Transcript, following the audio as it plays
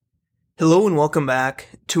Hello and welcome back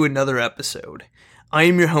to another episode. I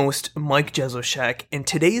am your host, Mike Jezoshek, and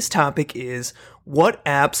today's topic is, what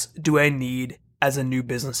apps do I need as a new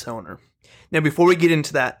business owner? Now, before we get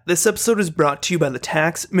into that, this episode is brought to you by the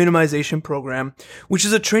Tax Minimization Program, which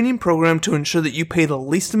is a training program to ensure that you pay the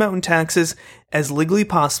least amount in taxes as legally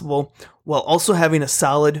possible while also having a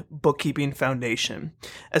solid bookkeeping foundation.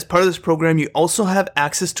 As part of this program, you also have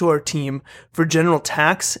access to our team for general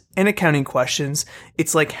tax and accounting questions.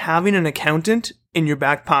 It's like having an accountant in your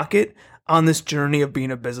back pocket on this journey of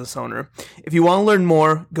being a business owner. If you want to learn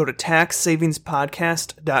more, go to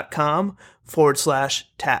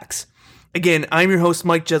taxsavingspodcast.com/tax. Again, I'm your host,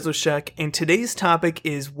 Mike Jezoshek, and today's topic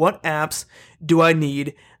is, what apps do I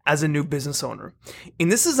need as a new business owner? And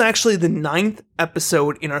this is actually the 9th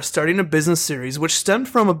episode in our Starting a Business series, which stemmed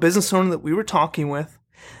from a business owner that we were talking with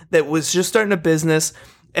that was just starting a business,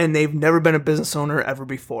 and they've never been a business owner ever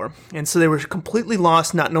before. And so they were completely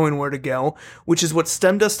lost, not knowing where to go, which is what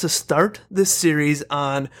stemmed us to start this series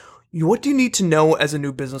on, what do you need to know as a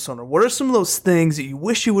new business owner? What are some of those things that you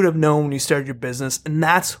wish you would have known when you started your business? And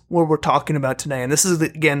that's what we're talking about today. And this is,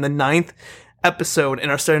 again, the 9th episode in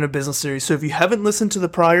our Starting a Business series. So if you haven't listened to the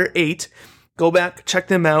prior 8, go back, check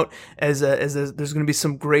them out, as there's going to be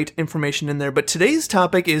some great information in there. But today's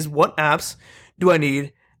topic is, what apps do I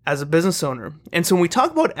need as a business owner? And so when we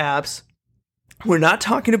talk about apps, we're not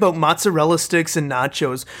talking about mozzarella sticks and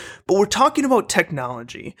nachos, but we're talking about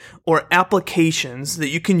technology or applications that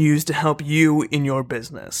you can use to help you in your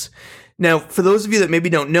business. Now, for those of you that maybe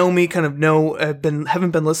don't know me,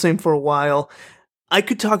 haven't been listening for a while, I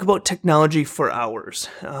could talk about technology for hours.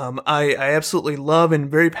 I absolutely love and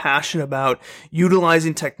very passionate about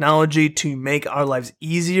utilizing technology to make our lives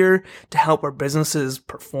easier, to help our businesses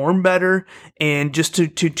perform better, and just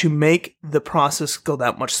to make the process go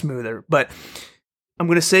that much smoother. But I'm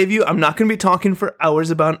going to save you. I'm not going to be talking for hours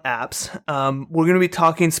about apps. We're going to be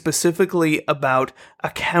talking specifically about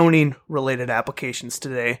accounting-related applications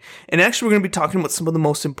today. And actually, we're going to be talking about some of the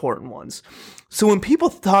most important ones. So when people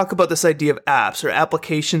talk about this idea of apps or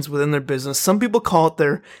applications within their business, some people call it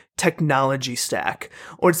their technology stack.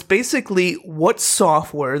 Or it's basically what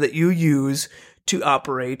software that you use to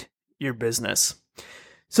operate your business.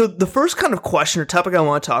 So the first kind of question or topic I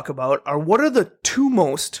want to talk about are, what are the two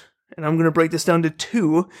most, and I'm going to break this down to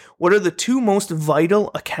 2. What are the 2 most vital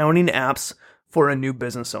accounting apps for a new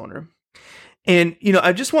business owner? And,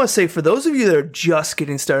 I just want to say, for those of you that are just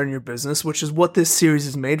getting started in your business, which is what this series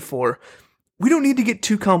is made for, we don't need to get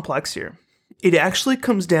too complex here. It actually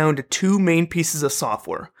comes down to 2 main pieces of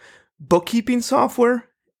software: bookkeeping software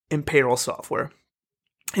and payroll software.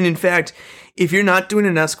 And in fact, if you're not doing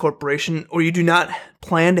an S corporation or you do not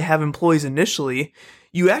plan to have employees initially,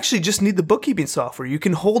 you actually just need the bookkeeping software. You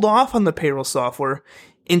can hold off on the payroll software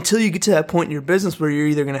until you get to that point in your business where you're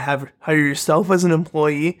either going to hire yourself as an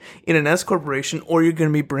employee in an S corporation, or you're going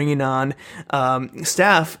to be bringing on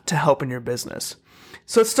staff to help in your business.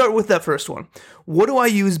 So let's start with that first one. What do I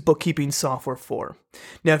use bookkeeping software for?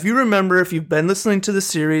 Now, if you remember, if you've been listening to the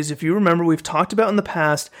series, if you remember, we've talked about in the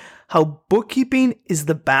past how bookkeeping is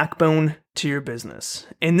the backbone to your business.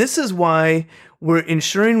 And this is why we're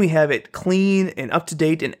ensuring we have it clean and up to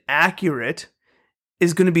date and accurate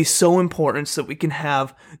is going to be so important, so that we can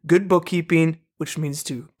have good bookkeeping, which means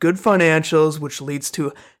to good financials, which leads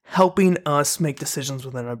to helping us make decisions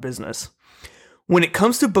within our business. When it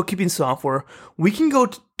comes to bookkeeping software, we can go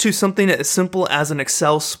to something as simple as an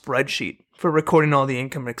Excel spreadsheet for recording all the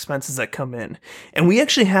income and expenses that come in. And we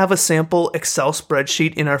actually have a sample Excel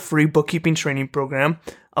spreadsheet in our free bookkeeping training program.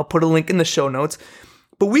 I'll put a link in the show notes.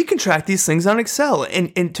 But we can track these things on Excel.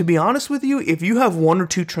 And to be honest with you, if you have 1 or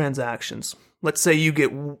 2 transactions, let's say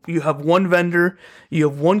you have one vendor, you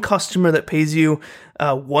have one customer that pays you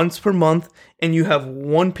once per month, and you have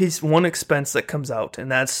one expense that comes out,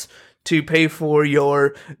 and that's to pay for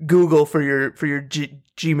your Google for your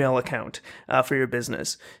Gmail account for your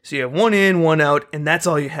business. So you have one in, one out, and that's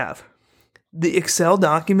all you have. The Excel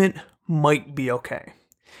document might be okay.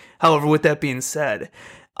 However, with that being said,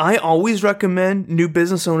 I always recommend new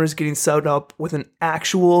business owners getting set up with an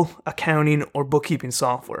actual accounting or bookkeeping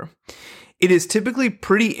software. It is typically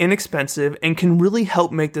pretty inexpensive and can really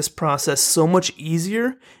help make this process so much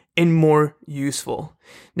easier and more useful.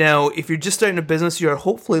 Now, if you're just starting a business, you are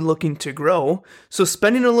hopefully looking to grow, so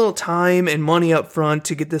spending a little time and money up front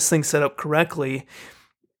to get this thing set up correctly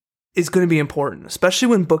is going to be important, especially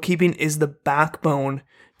when bookkeeping is the backbone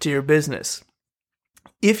to your business.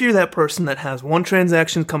 If you're that person that has one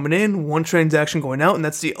transaction coming in, one transaction going out, and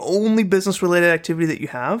that's the only business-related activity that you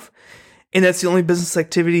have, and that's the only business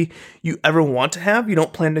activity you ever want to have, you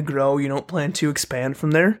don't plan to grow, you don't plan to expand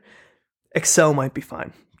from there, Excel might be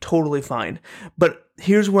fine. totally fine. But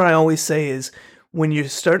here's where I always say is when you're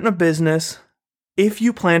starting a business, if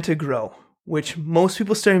you plan to grow, which most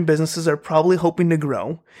people starting businesses are probably hoping to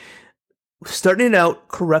grow, starting it out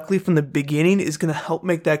correctly from the beginning is going to help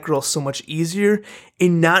make that growth so much easier,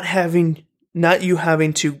 and not you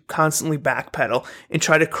having to constantly backpedal and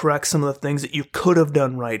try to correct some of the things that you could have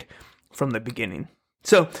done right from the beginning.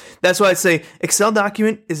 So that's why I say Excel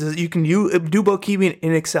document is you can do bookkeeping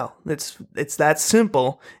in Excel. It's that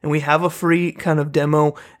simple, and we have a free kind of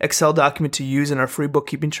demo Excel document to use in our free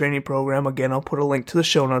bookkeeping training program. Again, I'll put a link to the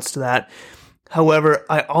show notes to that. However,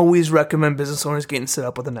 I always recommend business owners getting set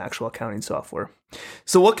up with an actual accounting software.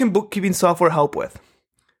 So what can bookkeeping software help with?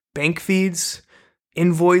 Bank feeds,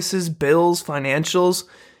 invoices, bills, financials,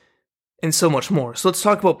 and so much more. So let's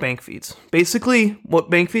talk about bank feeds. Basically,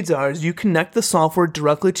 what bank feeds are is you connect the software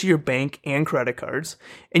directly to your bank and credit cards,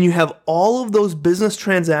 and you have all of those business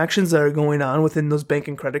transactions that are going on within those bank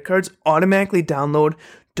and credit cards automatically download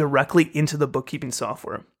directly into the bookkeeping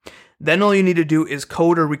software. Then all you need to do is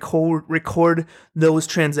code or record those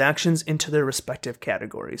transactions into their respective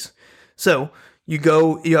categories. So you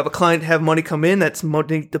have a client have money come in, that's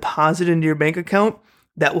money deposited into your bank account.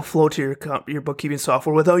 That will flow to your bookkeeping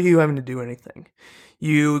software without you having to do anything.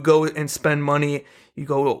 You go and spend money, you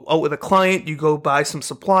go out with a client, you go buy some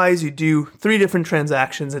supplies, you do 3 different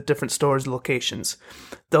transactions at different stores, locations.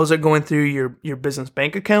 Those are going through your business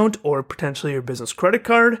bank account or potentially your business credit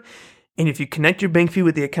card. And if you connect your bank feed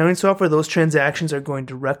with the accounting software, those transactions are going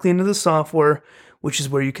directly into the software, which is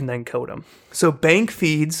where you can then code them. So bank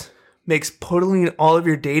feeds makes putting all of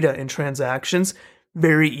your data and transactions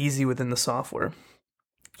very easy within the software.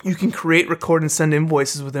 You can create, record, and send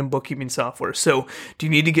invoices within bookkeeping software. So do you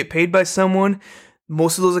need to get paid by someone?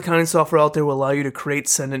 Most of those accounting software out there will allow you to create,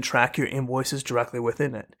 send, and track your invoices directly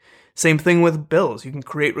within it. Same thing with bills. You can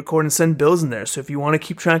create, record, and send bills in there. So if you want to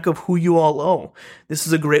keep track of who you all owe, this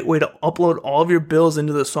is a great way to upload all of your bills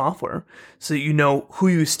into the software so that you know who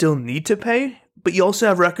you still need to pay, but you also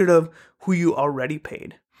have record of who you already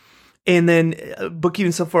paid. And then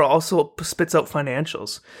bookkeeping software also spits out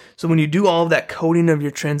financials. So when you do all of that coding of your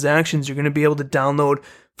transactions, you're going to be able to download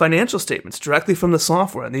financial statements directly from the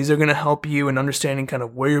software. And these are going to help you in understanding kind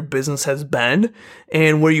of where your business has been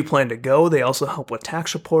and where you plan to go. They also help with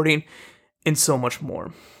tax reporting and so much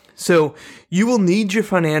more. So you will need your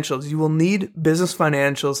financials. You will need business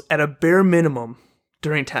financials at a bare minimum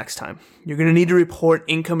during tax time. You're going to need to report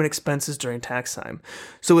income and expenses during tax time.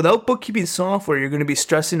 So without bookkeeping software, you're going to be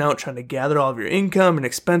stressing out trying to gather all of your income and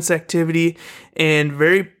expense activity and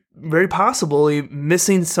very, very possibly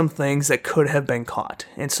missing some things that could have been caught.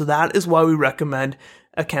 And so that is why we recommend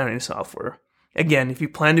accounting software. Again, if you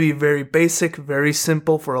plan to be very basic, very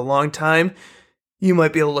simple for a long time, you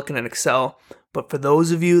might be able to look at Excel. But for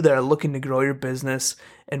those of you that are looking to grow your business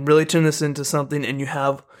and really turn this into something, and you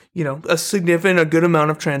have a good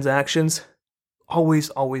amount of transactions,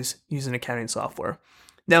 always use an accounting software.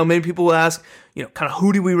 Now, many people will ask, kind of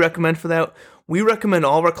who do we recommend for that? We recommend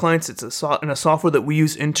all of our clients. It's in a software that we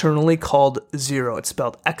use internally called Xero. It's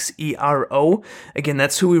spelled Xero. Again,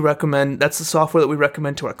 that's who we recommend. That's the software that we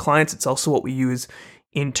recommend to our clients. It's also what we use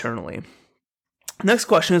internally. Next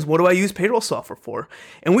question is, what do I use payroll software for?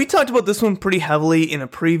 And we talked about this one pretty heavily in a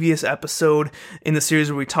previous episode in the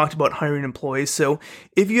series where we talked about hiring employees. So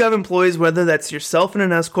if you have employees, whether that's yourself in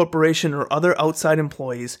an S corporation or other outside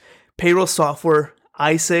employees, payroll software,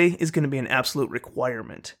 I say, is going to be an absolute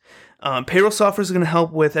requirement. Payroll software is going to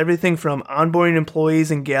help with everything from onboarding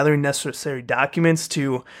employees and gathering necessary documents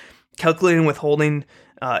to calculating, withholding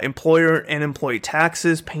employer and employee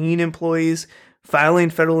taxes, paying employees, filing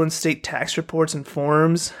federal and state tax reports and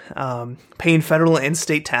forms, paying federal and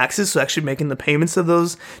state taxes, so actually making the payments of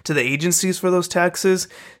those to the agencies for those taxes,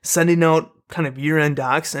 sending out kind of year-end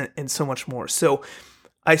docs, and so much more. So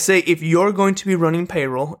I say if you're going to be running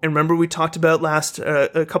payroll, and remember we talked about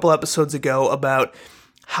a couple episodes ago about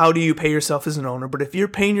how do you pay yourself as an owner, but if you're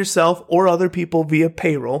paying yourself or other people via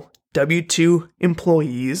payroll, W-2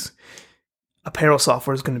 employees, a payroll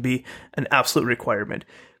software is going to be an absolute requirement.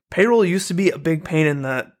 Payroll used to be a big pain in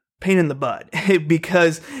the butt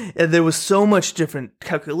because there was so much different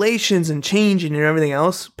calculations and changing and everything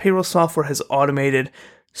else. Payroll software has automated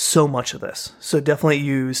so much of this. So definitely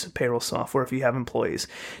use payroll software if you have employees.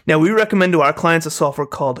 Now, we recommend to our clients a software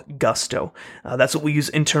called Gusto. That's what we use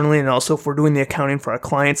internally, and also if we're doing the accounting for our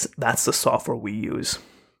clients, that's the software we use.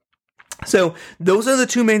 So those are the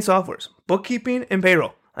two main softwares, bookkeeping and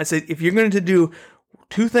payroll. I say if you're going to do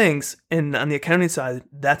two things, and on the accounting side,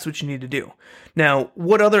 that's what you need to do. Now,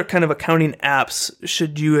 what other kind of accounting apps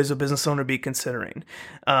should you as a business owner be considering?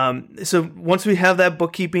 So once we have that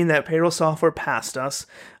bookkeeping, that payroll software past us,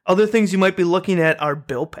 other things you might be looking at are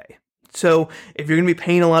bill pay. So if you're going to be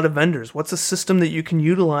paying a lot of vendors, what's a system that you can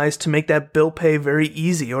utilize to make that bill pay very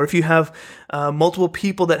easy? Or if you have multiple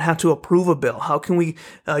people that have to approve a bill, how can we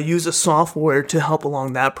use a software to help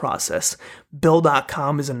along that process?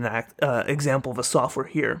 Bill.com is an example of a software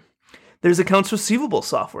here. There's accounts receivable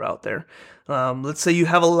software out there. Let's say you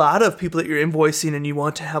have a lot of people that you're invoicing and you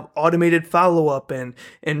want to have automated follow-up and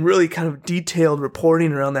really kind of detailed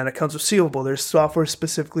reporting around that accounts receivable. There's software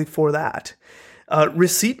specifically for that.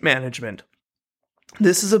 Receipt management.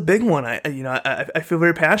 This is a big one. I feel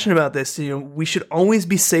very passionate about this. We should always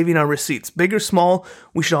be saving our receipts, big or small.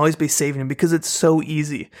 We should always be saving them because it's so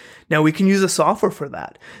easy. Now we can use a software for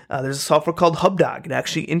that. There's a software called HubDoc. It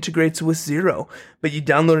actually integrates with Xero. But you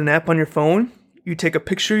download an app on your phone. You take a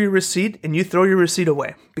picture of your receipt and you throw your receipt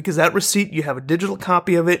away because that receipt, you have a digital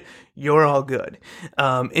copy of it. You're all good.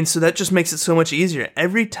 And so that just makes it so much easier.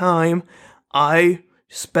 Every time I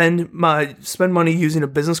spend money using a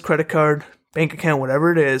business credit card, bank account,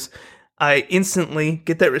 whatever it is, I instantly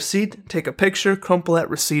get that receipt, take a picture, crumple that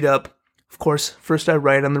receipt up. Of course, first I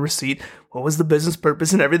write on the receipt what was the business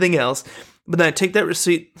purpose and everything else. But then I take that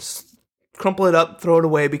receipt, crumple it up, throw it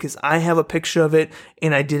away because I have a picture of it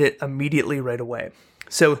and I did it immediately right away.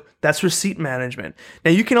 So that's receipt management.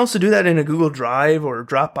 Now you can also do that in a Google Drive or a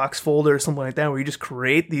Dropbox folder or something like that where you just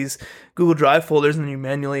create these Google Drive folders and then you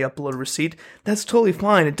manually upload a receipt. That's totally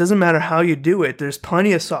fine. It doesn't matter how you do it. There's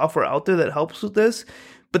plenty of software out there that helps with this.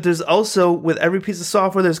 But there's also, with every piece of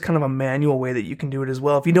software, there's kind of a manual way that you can do it as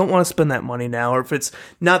well if you don't want to spend that money now or if it's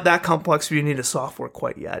not that complex or you need a software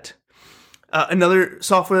quite yet. Another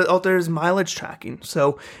software out there is mileage tracking.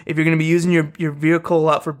 So if you're going to be using your vehicle a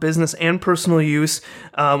lot for business and personal use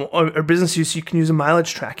or business use, you can use a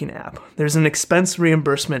mileage tracking app. There's an expense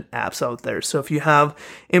reimbursement apps out there. So if you have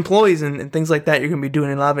employees and things like that, you're going to be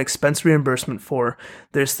doing a lot of expense reimbursement for.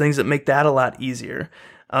 There's things that make that a lot easier.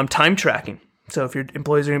 Time tracking. So if your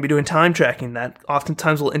employees are going to be doing time tracking, that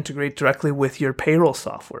oftentimes will integrate directly with your payroll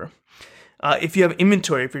software. If you have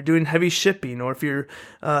inventory, if you're doing heavy shipping, or if you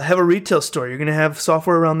have a retail store, you're going to have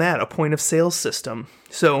software around that, a point of sale system.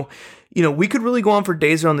 So, we could really go on for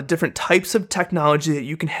days around the different types of technology that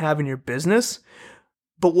you can have in your business.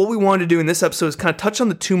 But what we wanted to do in this episode is kind of touch on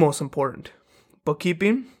the two most important,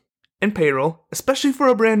 bookkeeping and payroll, especially for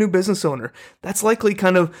a brand new business owner. That's likely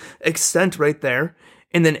kind of extent right there.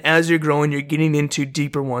 And then as you're growing, you're getting into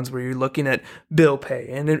deeper ones where you're looking at bill pay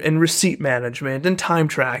and receipt management and time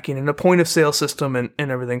tracking and a point of sale system and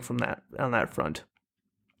everything from that on that front.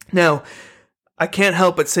 Now, I can't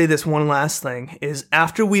help but say this one last thing is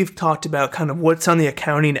after we've talked about kind of what's on the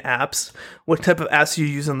accounting apps, what type of apps you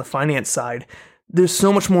use on the finance side, there's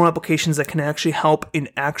so much more applications that can actually help in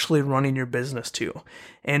actually running your business too.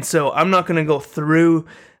 And so I'm not going to go through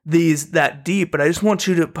these that deep, but I just want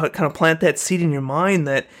you to kind of plant that seed in your mind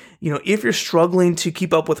that, if you're struggling to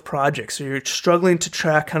keep up with projects or you're struggling to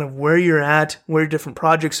track kind of where you're at, where different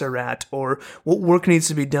projects are at, or what work needs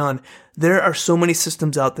to be done, there are so many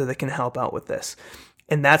systems out there that can help out with this.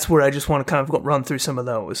 And that's where I just want to kind of run through some of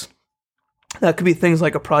those. That could be things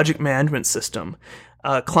like a project management system,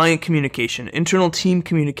 client communication, internal team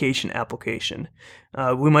communication application.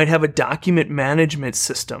 We might have a document management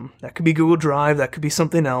system. That could be Google Drive. That could be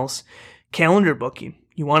something else. Calendar booking.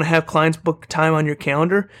 You want to have clients book time on your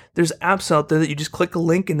calendar? There's apps out there that you just click a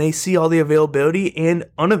link and they see all the availability and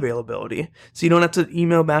unavailability. So you don't have to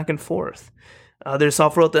email back and forth. There's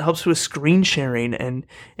software out that helps with screen sharing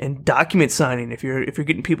and document signing if you're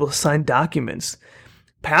getting people to sign documents.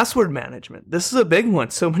 Password management. This is a big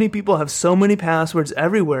one. So many people have so many passwords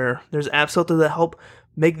everywhere. There's apps out there that help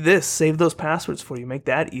save those passwords for you, make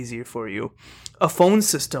that easier for you. A phone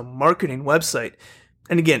system, marketing, website,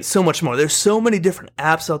 and again, so much more. There's so many different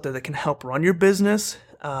apps out there that can help run your business.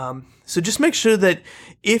 So just make sure that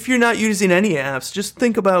if you're not using any apps, just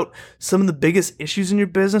think about some of the biggest issues in your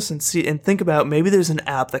business and think about maybe there's an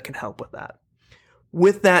app that can help with that.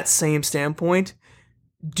 With that same standpoint,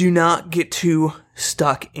 do not get too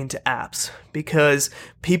stuck into apps because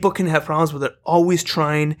people can have problems with it, always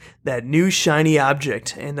trying that new shiny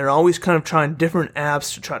object, and they're always kind of trying different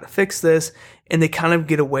apps to try to fix this, and they kind of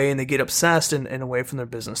get away and they get obsessed and away from their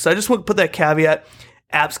business. So I just want to put that caveat.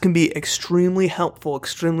 Apps can be extremely helpful,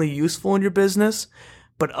 extremely useful in your business,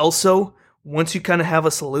 but also once you kind of have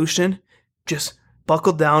a solution, just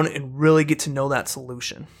buckle down and really get to know that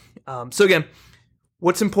solution. So again,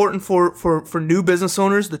 What's important for new business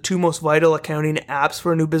owners, the two most vital accounting apps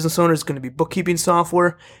for a new business owner is going to be bookkeeping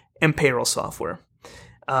software and payroll software.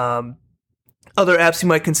 Other apps you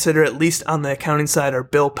might consider, at least on the accounting side, are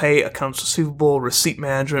bill pay, accounts receivable, receipt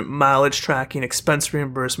management, mileage tracking, expense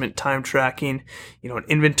reimbursement, time tracking, an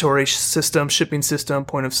inventory system, shipping system,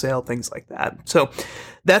 point of sale, things like that. So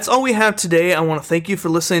that's all we have today. I want to thank you for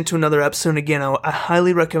listening to another episode. And again, I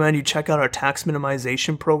highly recommend you check out our tax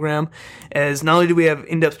minimization program, as not only do we have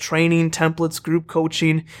in-depth training, templates, group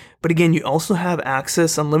coaching, but again, you also have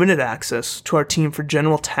unlimited access to our team for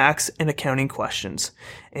general tax and accounting questions.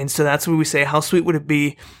 And so that's what we say, how sweet would it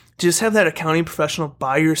be to just have that accounting professional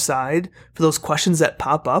by your side for those questions that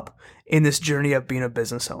pop up in this journey of being a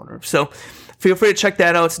business owner. So feel free to check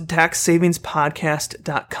that out. It's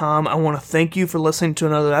taxsavingspodcast.com. I want to thank you for listening to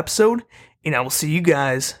another episode, and I will see you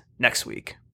guys next week.